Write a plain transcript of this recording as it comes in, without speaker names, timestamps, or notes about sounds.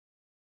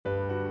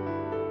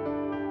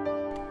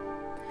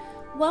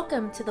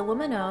Welcome to the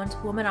Woman-Owned,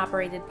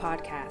 Woman-Operated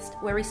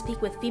podcast, where we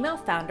speak with female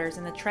founders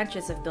in the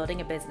trenches of building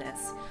a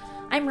business.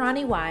 I'm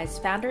Ronnie Wise,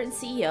 founder and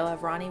CEO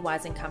of Ronnie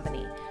Wise &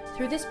 Company.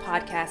 Through this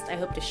podcast, I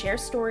hope to share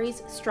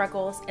stories,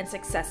 struggles, and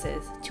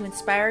successes to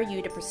inspire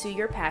you to pursue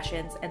your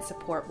passions and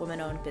support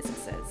women-owned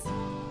businesses.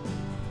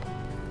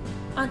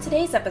 On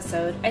today's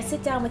episode, I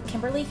sit down with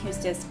Kimberly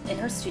Hustis in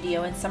her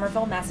studio in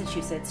Somerville,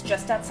 Massachusetts,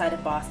 just outside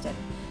of Boston.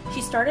 She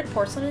started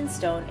Porcelain &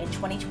 Stone in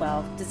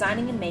 2012,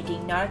 designing and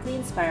making nautically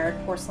inspired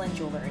porcelain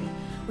jewelry.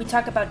 We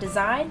talk about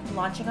design,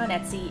 launching on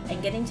Etsy,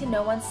 and getting to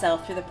know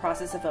oneself through the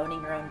process of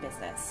owning your own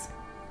business.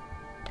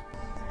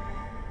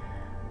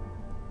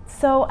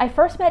 So I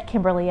first met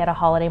Kimberly at a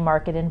holiday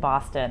market in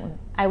Boston.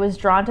 I was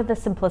drawn to the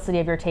simplicity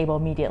of your table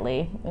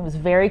immediately. It was a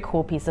very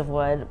cool piece of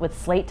wood with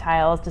slate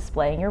tiles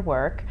displaying your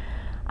work.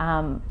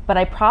 But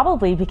I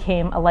probably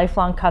became a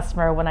lifelong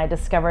customer when I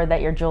discovered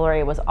that your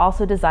jewelry was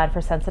also designed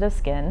for sensitive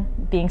skin,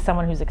 being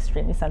someone who's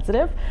extremely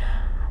sensitive.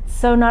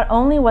 So not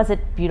only was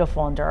it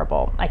beautiful and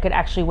durable, I could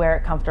actually wear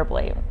it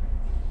comfortably.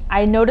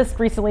 I noticed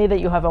recently that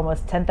you have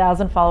almost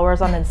 10,000 followers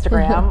on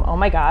Instagram. Oh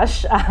my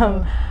gosh,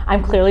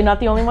 I'm clearly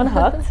not the only one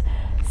hooked.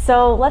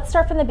 So let's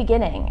start from the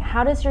beginning.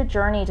 How does your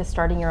journey to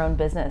starting your own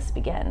business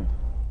begin?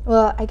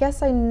 Well, I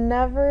guess I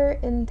never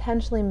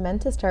intentionally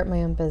meant to start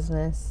my own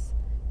business.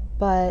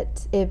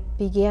 But it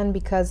began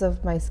because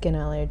of my skin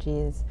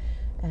allergies.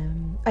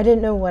 I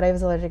didn't know what I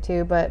was allergic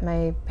to, but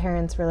my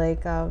parents were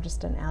like, "Oh,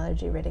 just an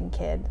allergy-ridden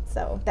kid."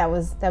 So that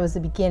was the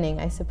beginning,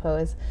 I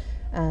suppose.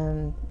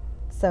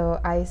 So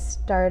I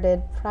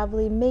started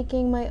probably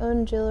making my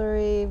own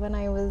jewelry when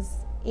I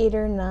was 8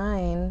 or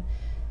 9,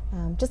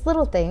 just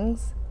little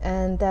things.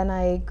 And then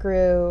I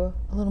grew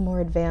a little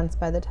more advanced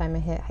by the time I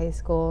hit high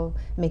school,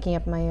 making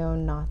up my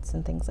own knots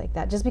and things like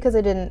that. Just because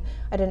I didn't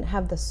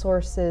have the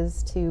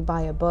sources to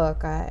buy a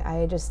book,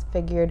 I just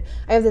figured,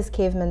 I have this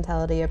cave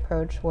mentality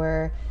approach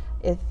where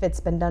if it's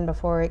been done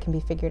before, it can be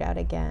figured out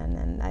again.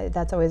 And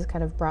that's always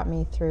kind of brought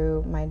me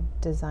through my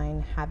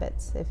design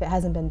habits. If it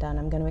hasn't been done,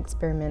 I'm going to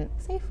experiment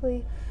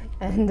safely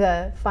and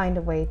find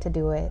a way to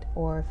do it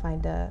or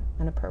find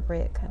an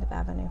appropriate kind of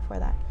avenue for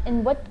that.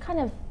 And what kind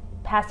of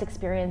past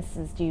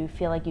experiences do you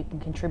feel like you can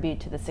contribute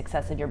to the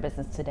success of your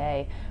business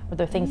today? Were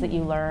there things that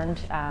you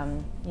learned,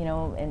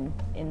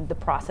 in the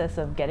process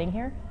of getting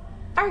here?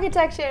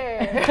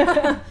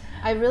 Architecture!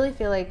 I really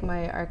feel like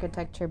my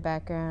architecture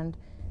background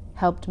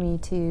helped me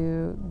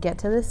to get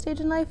to this stage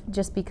in life,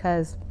 just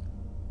because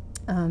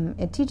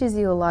it teaches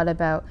you a lot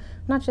about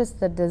not just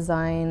the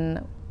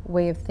design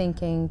way of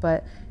thinking,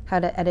 but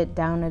how to edit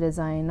down a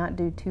design, not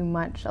do too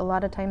much. A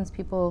lot of times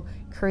people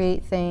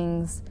create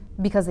things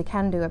because they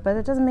can do it, but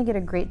it doesn't make it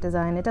a great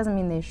design. It doesn't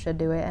mean they should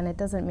do it, and it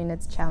doesn't mean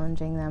it's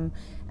challenging them.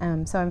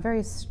 So I'm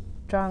very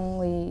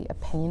strongly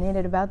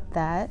opinionated about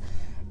that,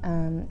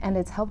 and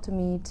it's helped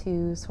me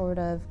to sort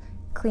of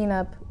clean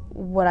up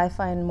what I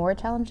find more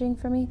challenging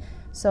for me.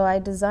 So I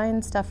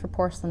design stuff for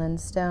Porcelain &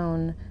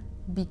 Stone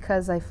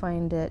because I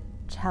find it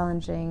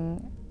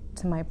challenging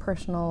to my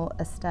personal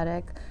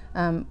aesthetic.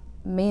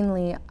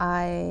 Mainly,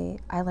 I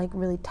like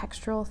really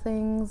textural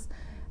things.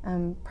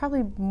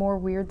 Probably more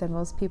weird than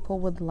most people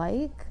would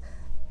like.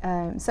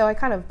 So I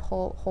kind of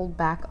hold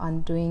back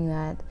on doing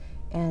that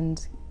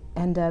and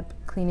end up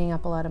cleaning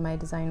up a lot of my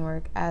design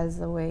work as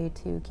a way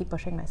to keep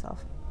pushing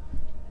myself.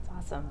 That's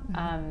awesome.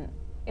 Mm-hmm.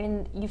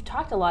 And you've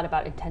talked a lot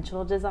about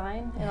intentional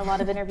design in a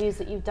lot of interviews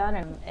that you've done,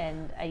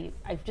 and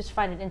I just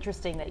find it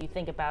interesting that you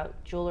think about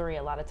jewelry.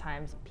 A lot of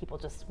times people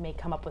just may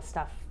come up with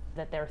stuff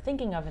that they're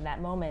thinking of in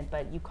that moment,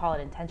 but you call it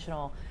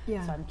intentional.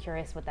 Yeah. So I'm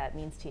curious what that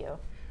means to you.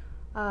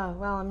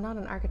 Well, I'm not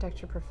an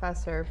architecture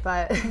professor,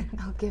 but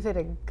I'll give it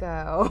a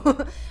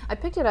go. I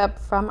picked it up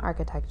from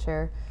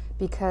architecture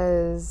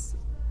because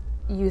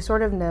you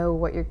sort of know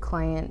what your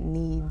client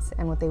needs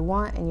and what they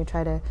want, and you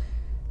try to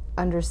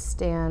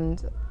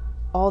understand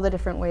all the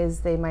different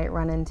ways they might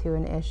run into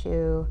an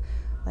issue,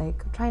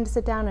 like trying to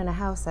sit down in a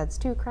house that's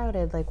too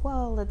crowded, like,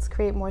 well, let's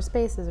create more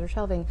spaces or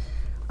shelving,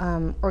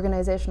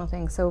 organizational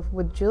things. So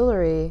with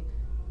jewelry,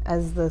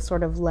 as the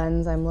sort of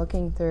lens I'm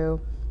looking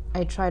through,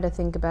 I try to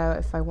think about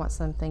if I want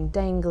something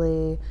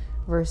dangly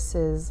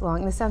versus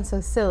long. This sounds so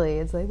silly.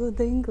 It's like, well,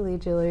 dangly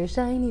jewelry,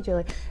 shiny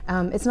jewelry.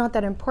 It's not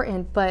that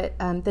important, but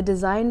the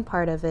design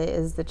part of it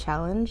is the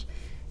challenge.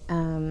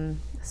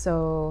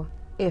 So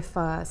if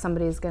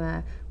somebody's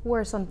gonna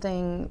wear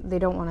something, they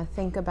don't want to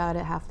think about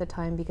it half the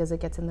time because it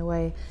gets in the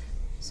way.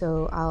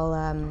 So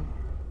I'll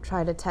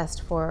try to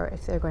test for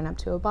if they're going up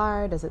to a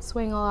bar, does it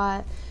swing a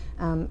lot?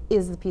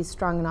 Is the piece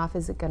strong enough?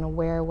 Is it gonna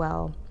wear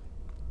well?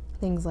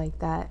 Things like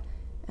that.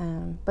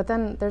 But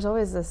then there's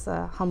always this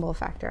humble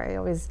factor. I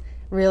always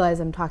realize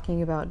I'm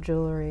talking about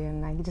jewelry,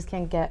 and I just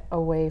can't get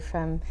away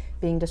from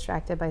being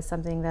distracted by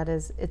something that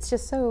is, it's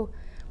just so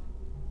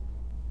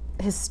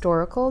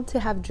historical to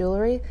have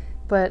jewelry,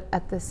 but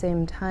at the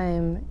same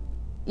time,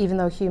 even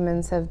though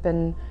humans have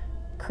been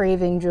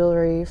craving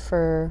jewelry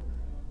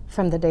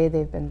from the day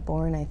they've been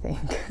born, I think,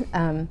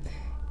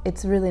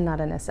 it's really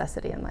not a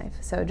necessity in life.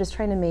 So just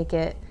trying to make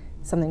it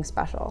something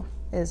special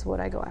is what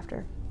I go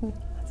after.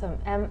 Awesome.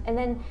 And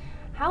then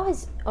How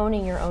has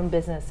owning your own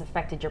business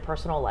affected your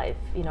personal life?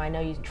 I know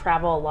you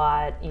travel a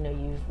lot,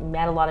 you've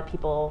met a lot of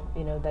people,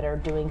 that are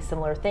doing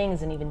similar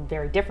things and even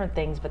very different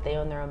things, but they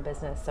own their own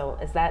business. So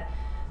has that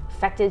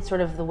affected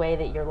sort of the way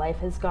that your life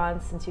has gone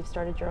since you've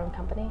started your own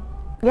company?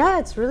 Yeah,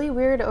 it's really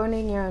weird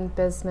owning your own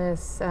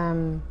business.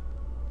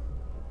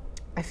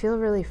 I feel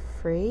really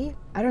free.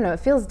 I don't know, it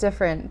feels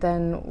different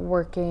than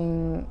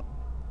working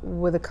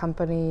with a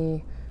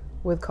company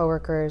with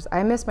coworkers.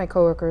 I miss my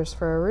coworkers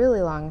for a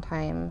really long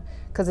time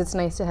because it's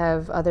nice to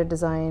have other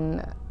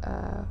design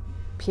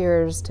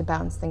peers to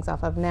bounce things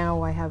off of.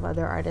 Now I have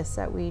other artists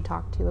that we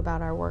talk to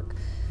about our work,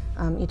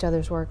 each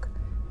other's work.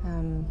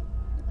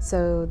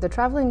 So the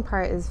traveling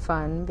part is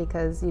fun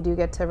because you do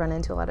get to run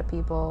into a lot of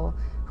people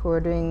who are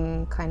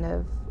doing kind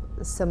of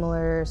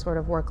similar sort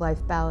of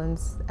work-life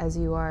balance as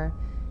you are,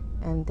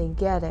 and they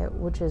get it,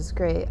 which is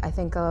great. I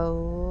think a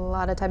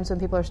lot of times when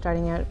people are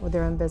starting out with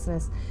their own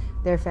business,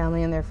 their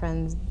family and their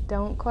friends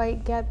don't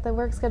quite get the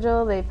work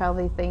schedule. They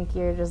probably think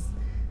you're just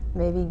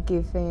maybe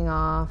goofing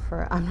off,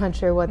 or I'm not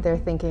sure what they're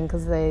thinking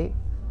because they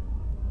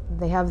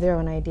have their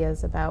own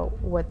ideas about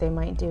what they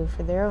might do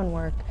for their own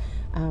work.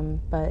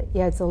 But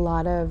yeah, it's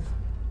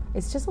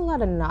just a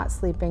lot of not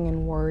sleeping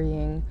and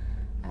worrying.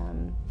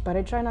 But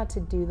I try not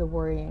to do the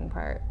worrying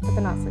part, but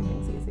the not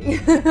sleeping's easy.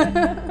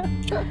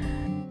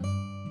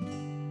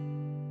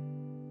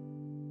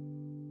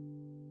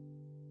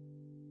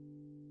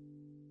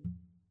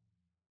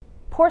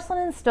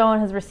 Porcelain & Stone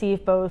has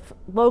received both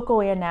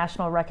local and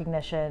national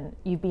recognition.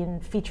 You've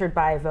been featured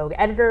by Vogue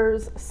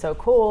editors, so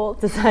cool,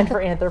 designed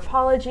for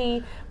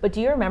Anthropology. But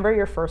do you remember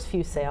your first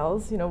few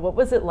sales? What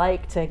was it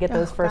like to get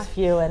those first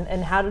few,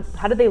 and how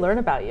did they learn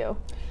about you?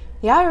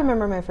 Yeah, I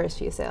remember my first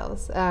few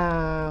sales.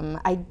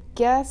 I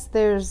guess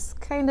there's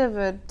kind of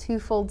a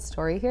twofold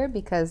story here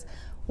because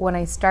when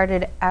I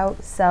started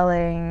out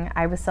selling,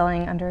 I was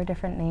selling under a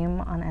different name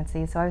on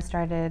Etsy. So I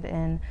started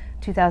in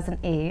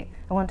 2008.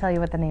 I won't tell you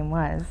what the name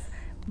was.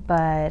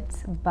 But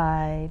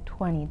by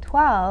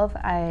 2012,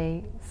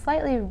 I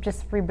slightly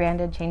just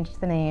rebranded, changed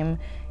the name,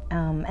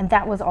 and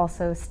that was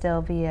also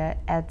still via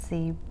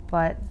Etsy.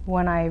 But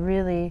when I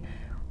really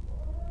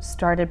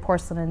started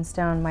Porcelain &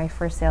 Stone, my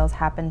first sales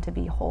happened to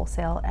be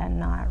wholesale and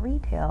not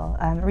retail.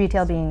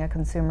 Retail being a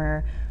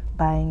consumer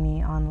buying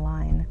me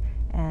online.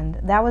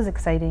 And that was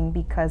exciting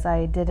because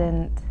I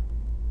don't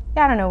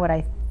know what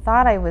I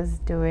thought I was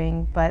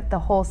doing, but the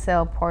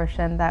wholesale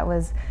portion,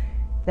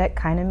 that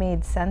kind of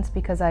made sense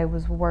because I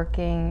was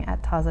working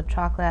at Taza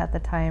Chocolate at the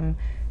time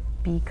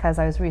because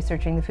I was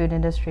researching the food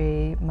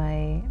industry.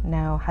 My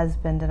now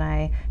husband and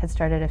I had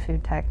started a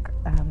food tech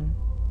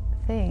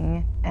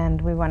thing,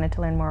 and we wanted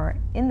to learn more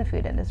in the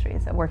food industry.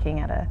 So working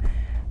at a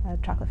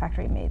chocolate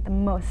factory made the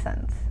most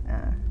sense.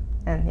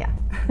 And yeah,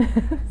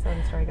 so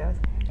the story goes.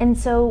 And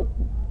so,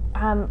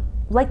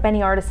 like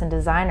many artists and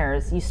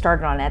designers, you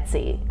started on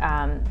Etsy.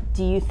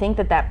 Do you think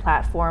that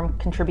platform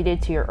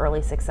contributed to your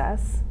early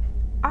success?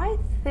 I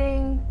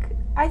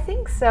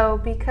think so,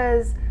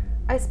 because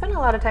I spent a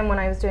lot of time when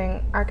I was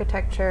doing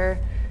architecture.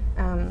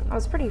 I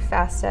was pretty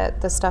fast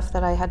at the stuff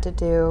that I had to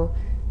do,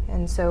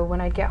 and so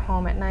when I'd get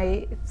home at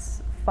night,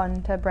 it's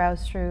fun to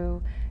browse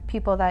through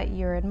people that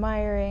you're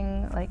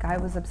admiring. Like, I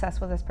was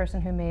obsessed with this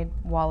person who made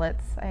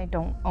wallets. I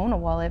don't own a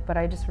wallet, but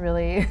I just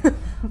really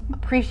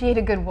appreciate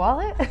a good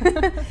wallet.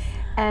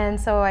 And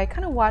so I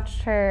kind of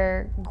watched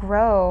her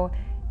grow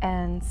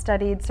and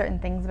studied certain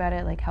things about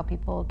it, like how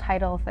people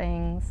title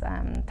things.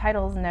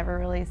 Titles never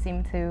really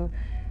seem to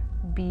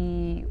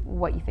be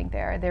what you think they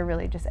are. They're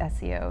really just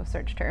SEO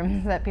search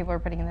terms that people are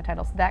putting in the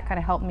title. So that kind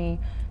of helped me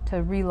to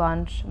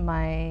relaunch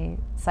my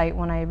site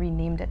when I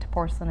renamed it to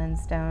Porcelain &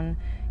 Stone.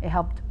 It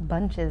helped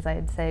bunches,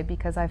 I'd say,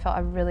 because I felt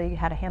I really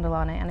had a handle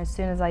on it. And as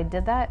soon as I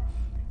did that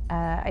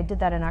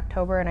in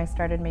October, and I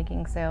started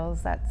making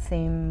sales that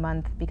same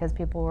month because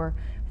people were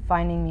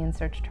finding me in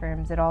search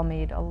terms. It all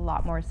made a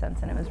lot more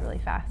sense, and it was really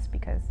fast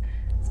because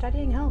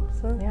studying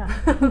helps. So. Yeah,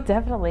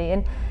 definitely.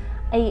 And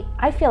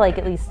I feel like,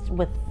 at least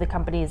with the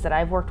companies that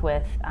I've worked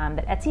with,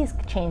 that Etsy has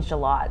changed a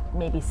lot,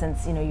 maybe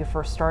since you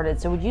first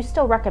started. So would you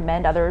still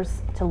recommend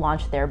others to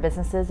launch their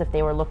businesses if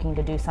they were looking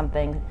to do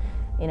something,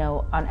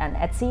 on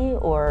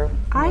Etsy? Or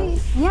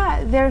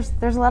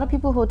there's a lot of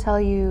people who will tell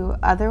you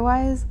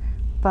otherwise,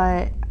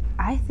 but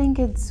I think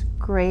it's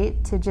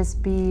great to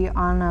just be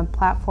on a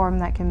platform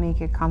that can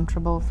make it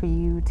comfortable for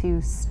you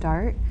to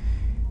start.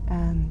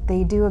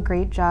 They do a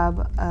great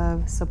job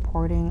of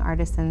supporting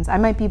artisans. I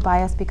might be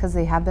biased because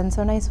they have been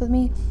so nice with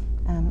me.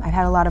 I've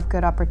had a lot of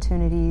good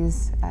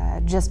opportunities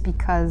just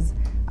because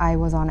I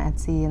was on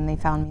Etsy and they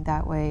found me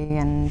that way,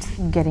 and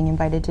getting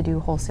invited to do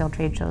wholesale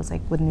trade shows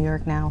like with New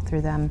York Now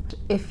through them.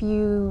 If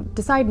you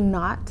decide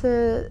not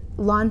to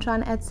launch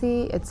on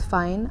Etsy, it's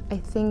fine. I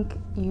think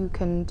you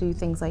can do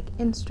things like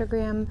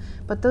Instagram,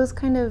 but those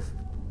kind of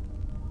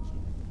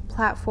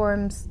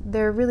platforms,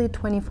 they're really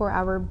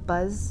 24-hour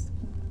buzz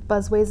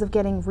ways of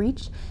getting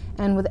reach.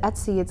 And with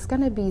Etsy, it's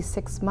going to be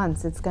 6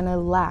 months. It's going to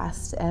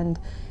last, and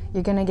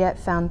you're going to get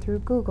found through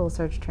Google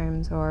search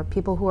terms or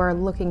people who are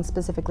looking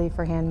specifically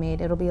for handmade.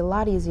 It'll be a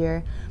lot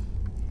easier.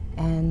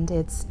 and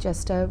it's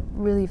just a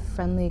really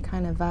friendly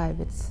kind of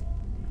vibe.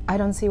 I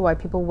don't see why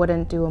people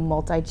wouldn't do a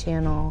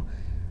multi-channel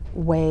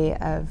way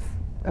of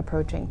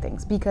approaching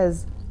things,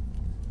 because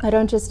I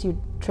don't just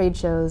do trade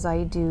shows,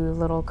 I do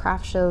little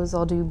craft shows,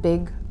 I'll do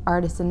big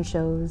artisan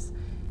shows.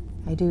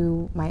 I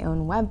do my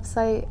own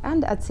website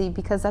and Etsy,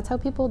 because that's how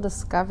people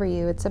discover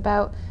you. It's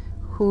about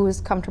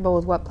who's comfortable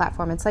with what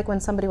platform. It's like when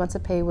somebody wants to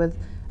pay with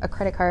a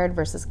credit card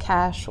versus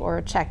cash or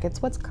a check.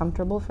 It's what's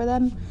comfortable for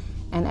them,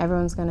 and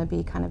everyone's going to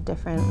be kind of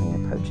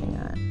differently approaching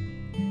that.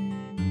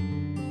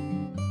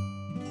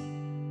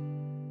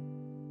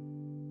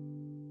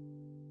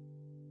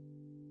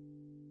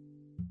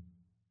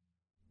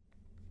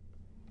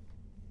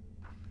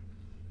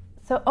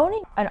 So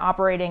owning and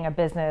operating a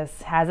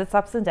business has its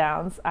ups and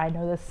downs. I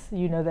know this,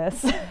 you know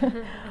this.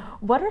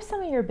 What are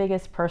some of your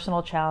biggest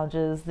personal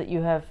challenges that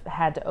you have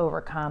had to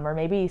overcome, or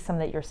maybe some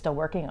that you're still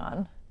working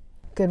on?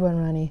 Good one,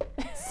 Ronnie.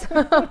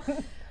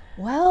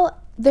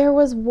 Well, there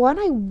was one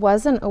I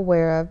wasn't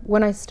aware of.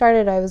 When I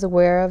started, I was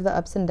aware of the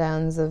ups and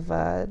downs of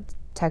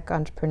tech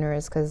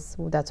entrepreneurs, because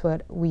that's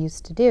what we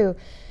used to do.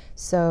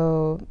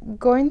 So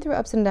going through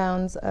ups and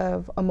downs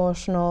of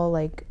emotional,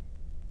 like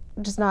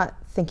just not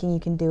thinking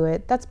you can do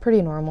it, that's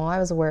pretty normal. I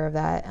was aware of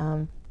that.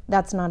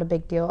 That's not a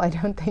big deal, I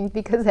don't think,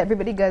 because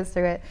everybody goes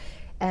through it.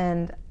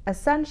 And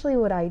essentially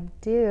what I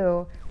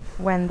do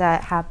when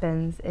that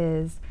happens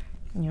is,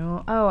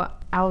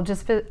 I'll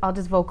just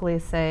vocally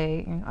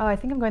say, I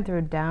think I'm going through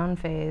a down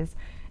phase.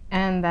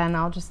 And then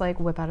I'll just like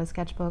whip out a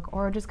sketchbook,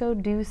 or just go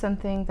do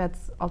something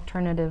that's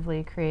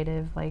alternatively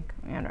creative. Like,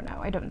 I don't know,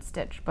 I don't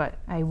stitch, but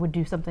I would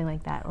do something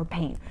like that, or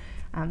paint.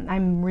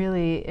 I'm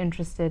really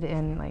interested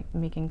in like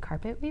making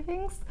carpet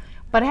weavings,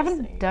 but I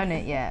haven't done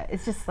it yet.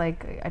 It's just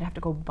like I'd have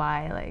to go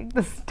buy like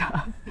the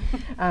stuff.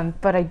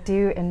 But I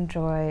do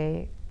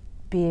enjoy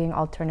being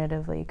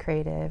alternatively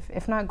creative,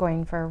 if not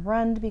going for a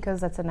run,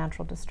 because that's a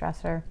natural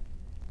distressor,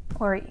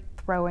 or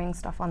throwing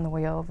stuff on the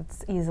wheel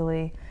that's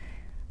easily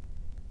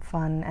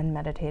fun and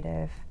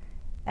meditative.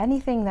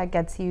 Anything that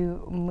gets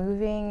you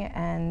moving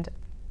and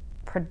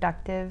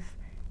productive.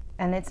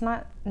 And it's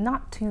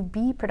not to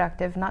be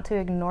productive, not to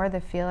ignore the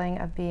feeling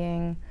of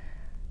being,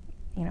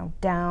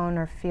 down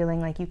or feeling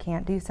like you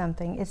can't do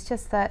something. It's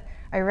just that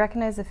I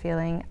recognize the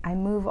feeling, I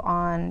move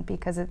on,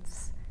 because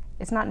it's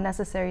not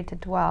necessary to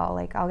dwell.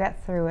 Like, I'll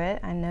get through it,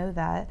 I know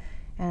that,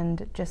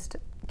 and just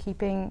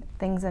keeping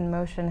things in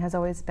motion has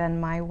always been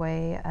my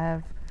way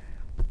of,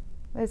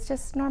 it's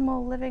just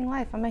normal living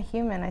life. I'm a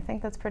human. I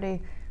think that's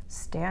pretty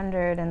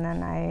standard, and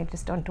then I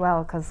just don't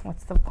dwell, because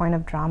what's the point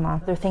of drama?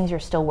 Are there things you're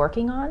still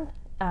working on?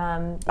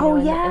 In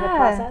the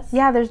process?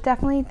 Yeah, there's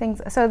definitely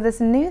things. So this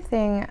new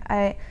thing,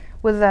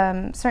 with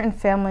certain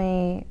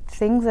family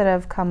things that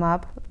have come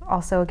up,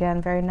 also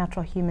again, very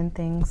natural human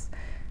things,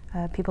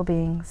 people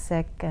being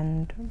sick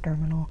and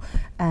terminal,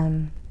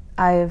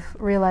 I've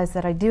realized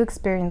that I do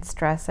experience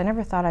stress. I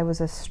never thought I was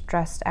a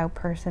stressed out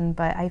person,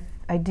 but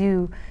I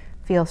do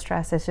feel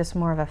stress. It's just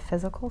more of a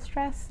physical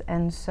stress,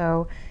 and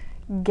so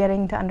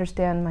getting to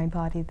understand my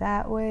body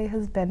that way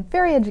has been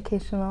very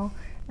educational.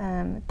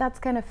 That's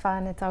kind of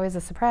fun. It's always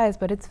a surprise,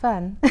 but it's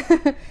fun.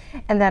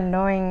 And then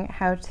knowing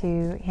how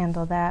to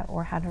handle that,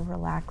 or how to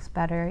relax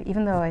better,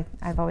 even though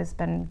I've always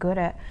been good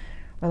at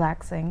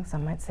relaxing.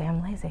 Some might say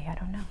I'm lazy, I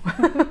don't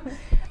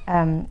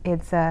know.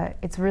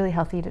 It's really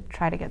healthy to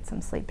try to get some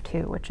sleep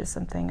too, which is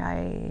something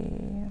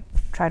I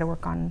try to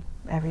work on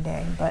every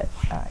day, but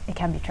it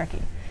can be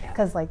tricky,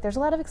 because there's a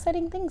lot of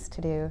exciting things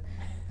to do.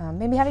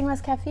 Maybe having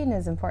less caffeine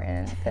is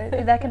important.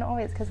 That can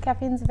always, because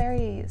caffeine's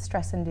very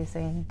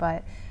stress-inducing,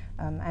 but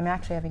I'm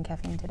actually having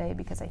caffeine today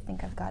because I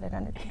think I've got it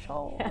under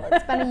control.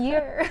 It's been a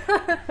year,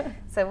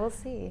 so we'll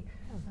see.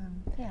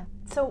 Yeah.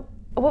 So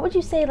what would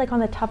you say, on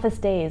the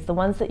toughest days, the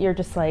ones that you're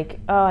just like,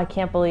 oh, I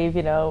can't believe,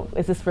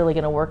 is this really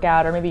going to work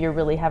out? Or maybe you're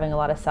really having a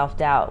lot of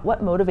self-doubt.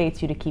 What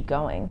motivates you to keep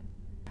going?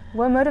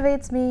 What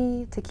motivates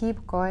me to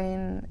keep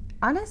going?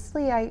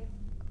 Honestly, I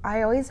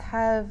always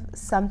have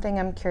something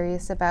I'm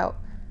curious about.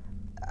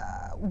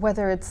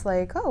 Whether it's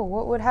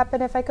what would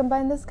happen if I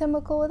combine this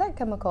chemical with that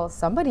chemical?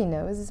 Somebody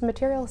knows. It's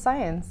material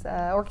science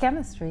or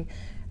chemistry.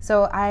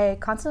 So I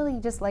constantly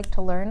just like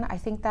to learn. I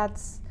think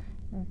that's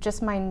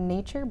just my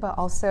nature, but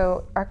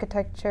also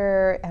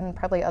architecture and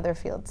probably other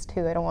fields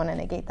too. I don't want to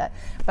negate that.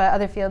 But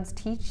other fields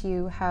teach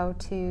you how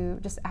to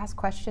just ask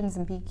questions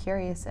and be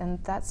curious,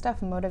 and that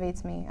stuff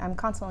motivates me. I'm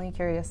constantly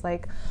curious,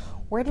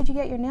 where did you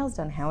get your nails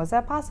done? How is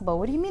that possible?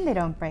 What do you mean they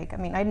don't break? I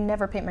mean, I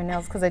never paint my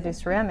nails because I do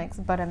ceramics,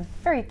 but I'm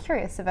very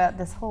curious about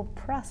this whole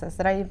process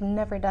that I've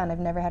never done. I've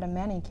never had a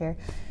manicure.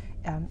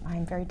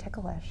 I'm very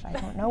ticklish. I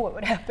don't know what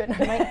would happen.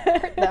 I might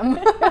hurt them.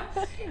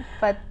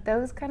 But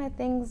those kind of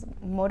things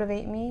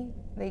motivate me.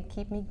 They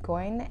keep me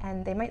going,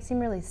 and they might seem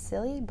really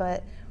silly,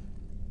 but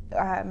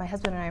my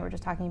husband and I were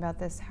just talking about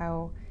this,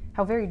 how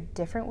very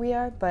different we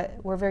are, but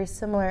we're very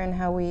similar in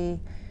how we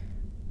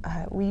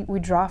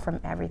draw from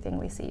everything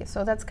we see.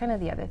 So that's kind of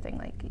the other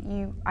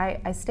thing.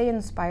 I stay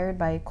inspired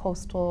by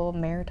coastal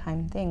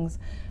maritime things,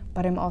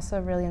 but I'm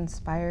also really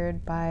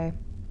inspired by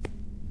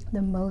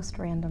the most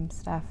random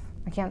stuff.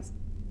 I can't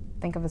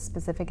think of a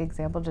specific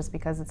example just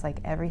because it's like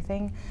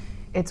everything.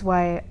 It's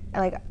why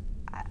I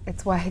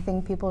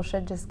think people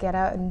should just get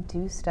out and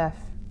do stuff,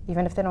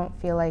 even if they don't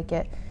feel like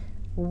it.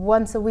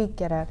 Once a week,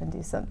 get out and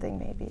do something,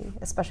 maybe,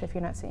 especially if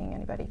you're not seeing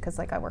anybody, because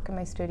like I work in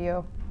my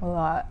studio a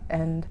lot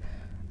and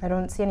I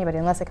don't see anybody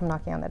unless I come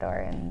knocking on the door,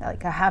 and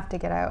like I have to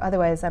get out,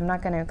 otherwise I'm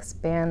not going to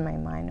expand my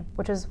mind,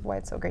 which is why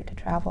it's so great to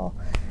travel,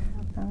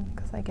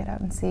 because I get out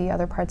and see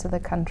other parts of the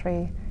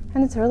country,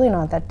 and it's really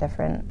not that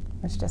different.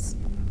 It's just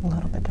a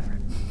little bit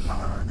different.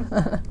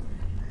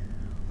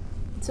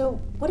 So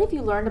what have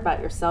you learned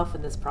about yourself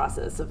in this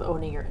process of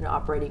owning and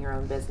operating your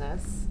own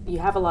business? You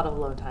have a lot of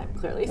alone time,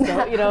 clearly. So,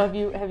 have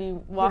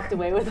you walked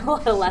away with a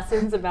lot of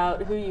lessons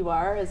about who you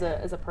are as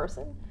a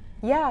person?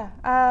 Yeah,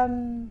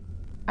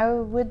 I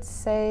would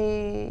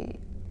say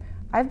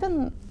I've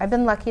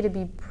been lucky to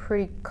be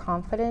pretty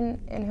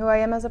confident in who I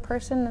am as a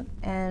person,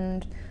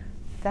 and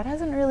that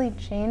hasn't really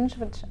changed,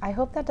 which I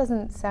hope that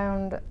doesn't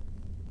sound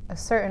a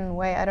certain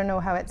way. I don't know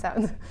how it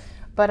sounds,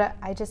 but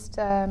I just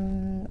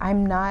I'm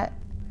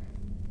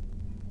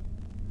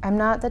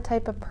not the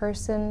type of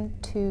person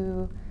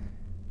to,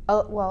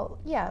 I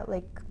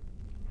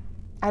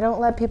don't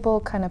let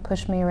people kind of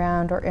push me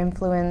around or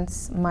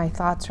influence my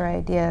thoughts or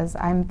ideas.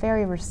 I'm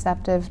very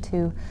receptive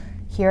to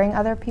hearing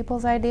other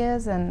people's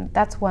ideas, and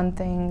that's one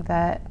thing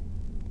that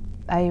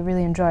I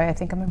really enjoy. I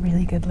think I'm a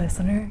really good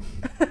listener,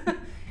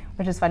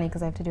 which is funny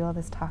because I have to do all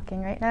this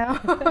talking right now.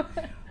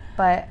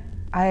 But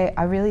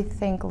I really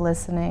think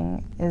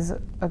listening is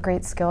a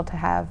great skill to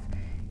have,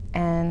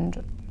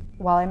 and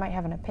while I might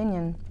have an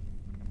opinion,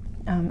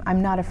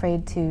 I'm not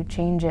afraid to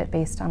change it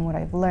based on what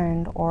I've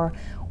learned or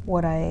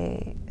what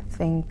I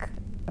think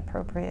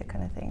appropriate,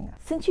 kind of thing.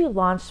 Since you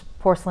launched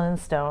Porcelain and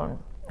Stone,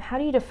 how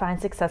do you define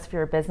success for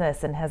your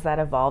business, and has that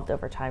evolved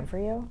over time for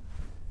you?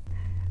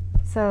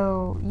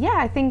 So yeah,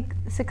 I think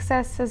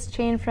success has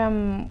changed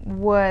from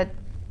what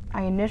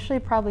I initially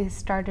probably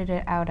started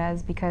it out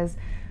as, because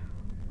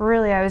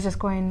really I was just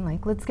going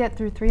like, let's get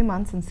through 3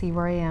 months and see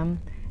where I am,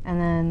 and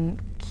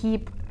then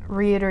keep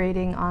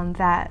reiterating on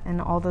that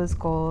and all those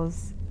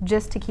goals,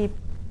 just to keep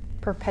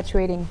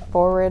perpetuating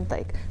forward,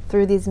 like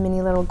through these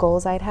mini little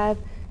goals I'd have.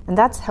 And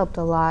that's helped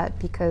a lot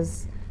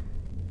because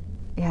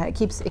it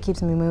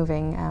keeps me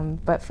moving.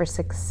 But for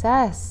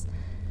success,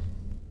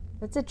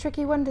 it's a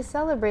tricky one to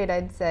celebrate,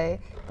 I'd say.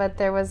 But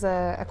there was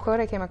a quote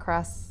I came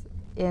across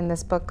in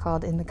this book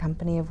called In the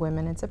Company of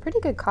Women. It's a pretty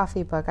good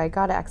coffee book. I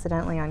got it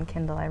accidentally on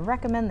Kindle. I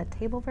recommend the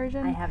table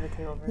version. I have the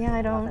table version. Yeah,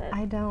 I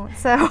don't.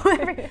 So,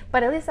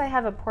 but at least I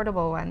have a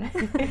portable one.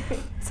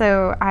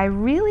 So I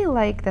really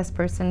like this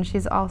person.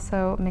 She's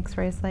also mixed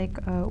race like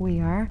we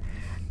are.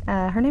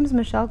 Her name is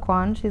Michelle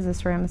Kwan. She's a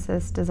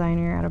ceramicist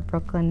designer out of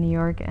Brooklyn, New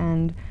York,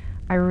 and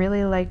I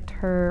really liked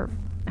her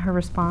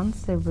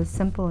response. It was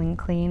simple and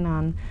clean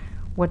on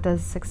what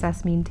does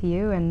success mean to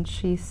you, and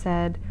she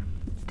said,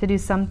 to do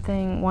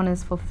something one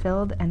is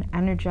fulfilled and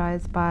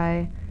energized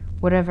by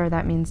whatever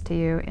that means to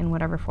you in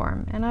whatever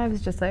form. And I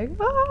was just like,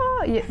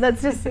 yeah,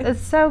 that's just, it's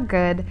so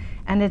good.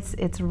 And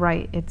it's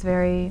right. It's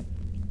live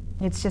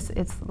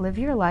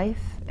your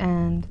life.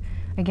 And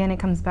again, it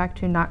comes back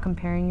to not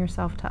comparing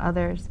yourself to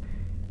others.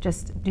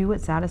 Just do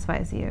what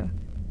satisfies you.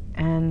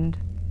 And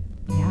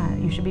yeah,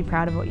 you should be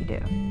proud of what you do.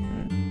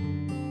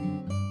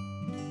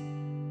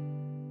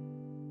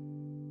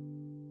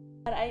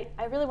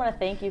 I really want to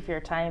thank you for your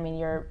time. I mean,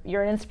 you're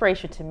an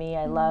inspiration to me.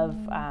 I love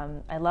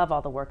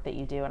all the work that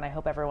you do, and I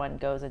hope everyone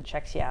goes and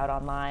checks you out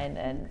online,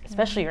 and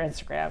especially your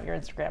Instagram. Your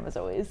Instagram is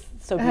always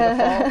so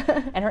beautiful,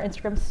 and her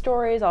Instagram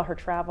stories, all her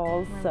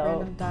travels. My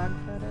random dog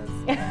photos.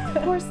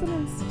 Porcelain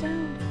and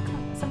Stone.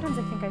 Sometimes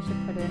I think I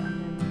should put it under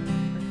my personal one.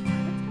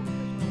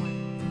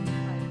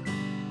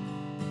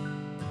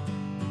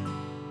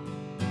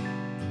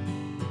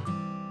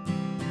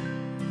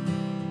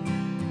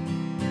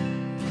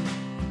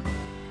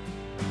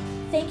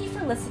 Thank you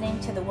for listening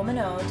to the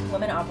Woman-Owned,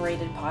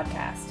 Woman-Operated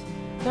podcast.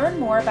 Learn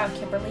more about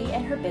Kimberly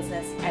and her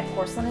business at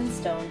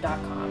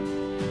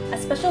porcelainandstone.com. A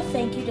special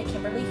thank you to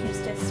Kimberly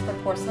Hustis from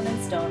Porcelain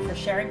and Stone for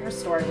sharing her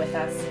story with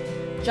us,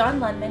 John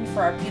Lundman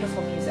for our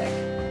beautiful music,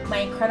 my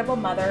incredible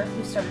mother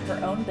who started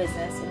her own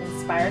business and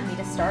inspired me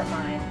to start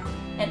mine,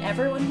 and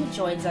everyone who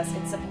joins us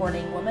in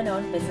supporting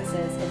woman-owned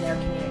businesses in their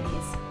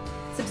communities.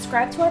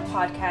 Subscribe to our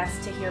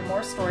podcast to hear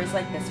more stories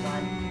like this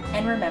one.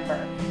 And remember,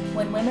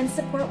 when women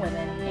support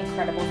women,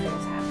 incredible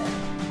things happen.